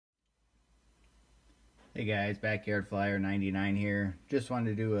Hey guys, Backyard Flyer 99 here. Just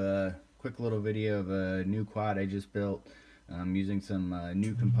wanted to do a quick little video of a new quad I just built using some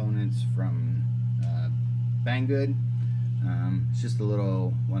new components from Banggood. It's just a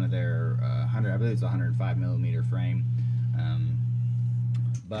little one of their I believe it's a 105 millimeter frame.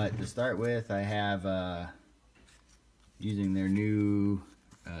 But to start with, I have using their new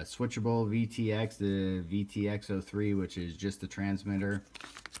switchable VTX, the VTX03, which is just the transmitter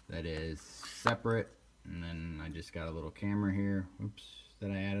that is separate. And then I just got a little camera here, that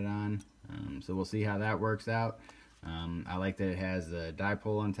I added on. So we'll see how that works out. I like that it has the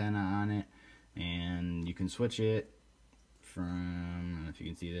dipole antenna on it, and you can switch it from, I don't know if you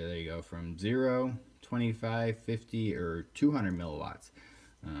can see there, you go, from 0, 25, 50, or 200 milliwatts.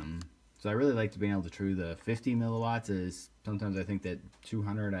 So I really like to be able to true the 50 milliwatts. Is sometimes I think that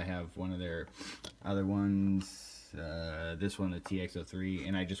 200, I have one of their other ones, this one, the TX03,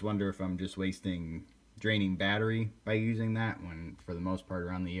 and I just wonder if I'm just draining battery by using that, when for the most part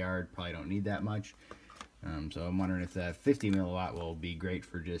around the yard probably don't need that much. So I'm wondering if that 50 milliwatt will be great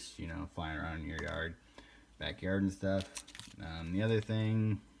for just, you know, flying around in your yard, backyard and stuff. The other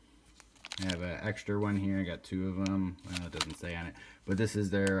thing, I have an extra one here. I got two of them. Well, it doesn't say on it, but this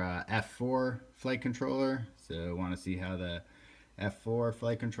is their F4 flight controller. So I want to see how the F4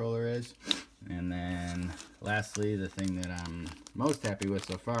 flight controller is. And then lastly, the thing that I'm most happy with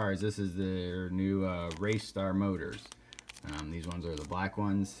so far is this is their new Racestar motors. These ones are the black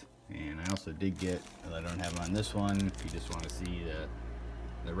ones, and I also did get, I don't have them on this one, if you just want to see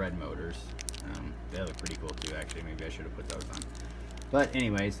the red motors. They look pretty cool too, actually. Maybe I should have put those on. But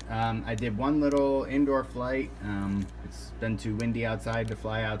anyways, I did one little indoor flight. It's been too windy outside to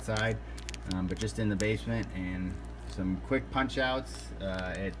fly outside, but just in the basement, and some quick punch outs.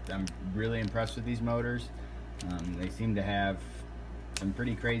 I'm really impressed with these motors. They seem to have some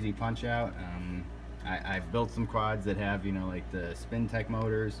pretty crazy punch out. I've built some quads that have, you know, like the SpinTech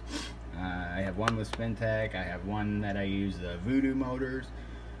motors. I have one with SpinTech. I have one that I use the Voodoo motors,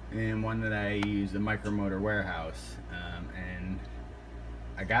 and one that I use the Micromotor Warehouse. And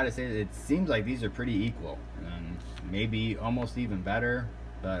I gotta say, it seems like these are pretty equal. Maybe almost even better.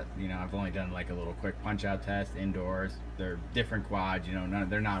 But, you know, I've only done like a little quick punch out test indoors. They're different quads, you know,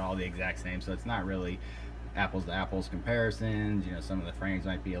 they're not all the exact same, so it's not really apples to apples comparisons. You know, some of the frames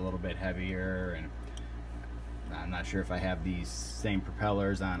might be a little bit heavier, and I'm not sure if I have these same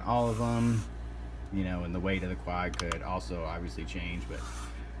propellers on all of them, you know, and the weight of the quad could also obviously change. But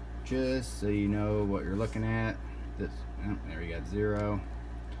just so you know what you're looking at, this, oh, there we got 0.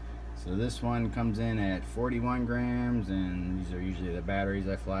 So this one comes in at 41 grams, and these are usually the batteries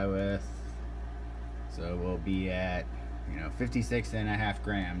I fly with. So we'll be at, you know, 56.5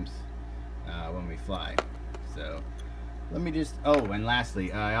 grams when we fly. So let me just, oh, and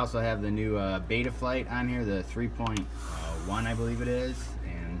lastly, I also have the new Betaflight on here, the 3.1 I believe it is.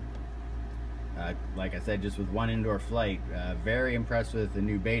 And like I said, just with one indoor flight, very impressed with the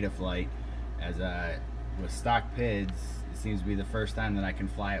new Betaflight. As with stock PIDs, it seems to be the first time that I can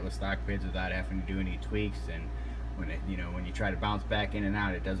fly it with stock PIDs without having to do any tweaks. And when it, you know, when you try to bounce back in and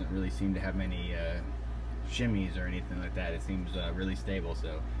out, it doesn't really seem to have many shimmies or anything like that. It seems really stable.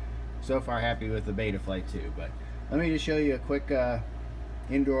 So far happy with the Betaflight too. But let me just show you a quick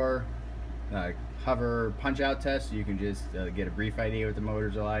indoor hover punch out test, so you can just get a brief idea what the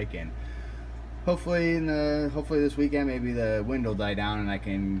motors are like. And hopefully this weekend, maybe the wind will die down and I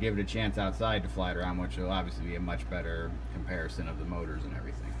can give it a chance outside to fly it around, which will obviously be a much better comparison of the motors and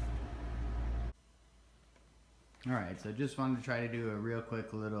everything. Alright, so just wanted to try to do a real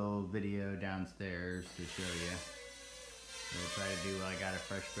quick little video downstairs to show you. We'll try to do while I got a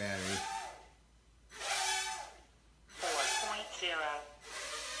fresh battery. 4.0.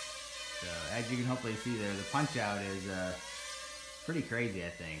 So as you can hopefully see there, the punch out is pretty crazy, I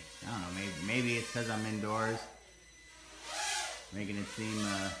think. I don't know, maybe it's because I'm indoors, making it seem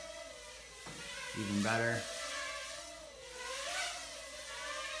even better.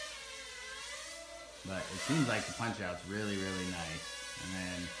 But it seems like the punch out's really, really nice. And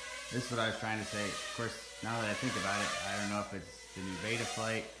then this is what I was trying to say. Of course, now that I think about it, I don't know if it's the new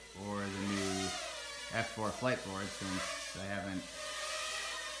Betaflight or the new F4 flight board, since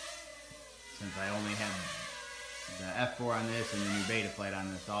I only had the F4 on this and the new Betaflight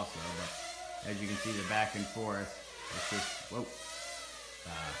on this also. But as you can see, the back and forth, it's just, whoa,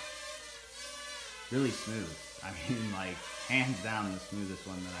 really smooth. I mean, like, hands down the smoothest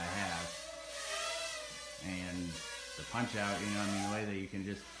one that I have. And the punch out, you know, I mean, the way that you can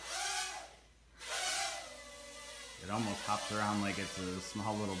just, it almost hops around like it's a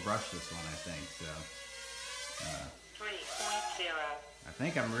small little brush, this one, I think. So 3.0. I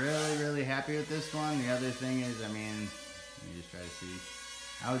think I'm really happy with this one. The other thing is, I mean, let me just try to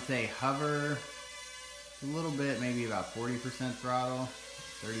see. I would say hover a little bit, maybe about 40% throttle,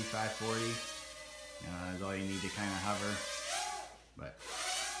 35, 40. Is all you need to kind of hover. But,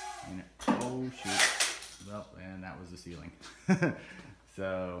 you know, oh shoot. Well, and that was the ceiling.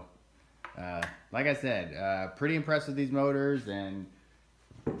 So, like I said, pretty impressed with these motors, and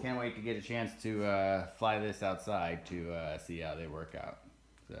can't wait to get a chance to fly this outside to see how they work out.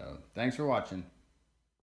 So, thanks for watching.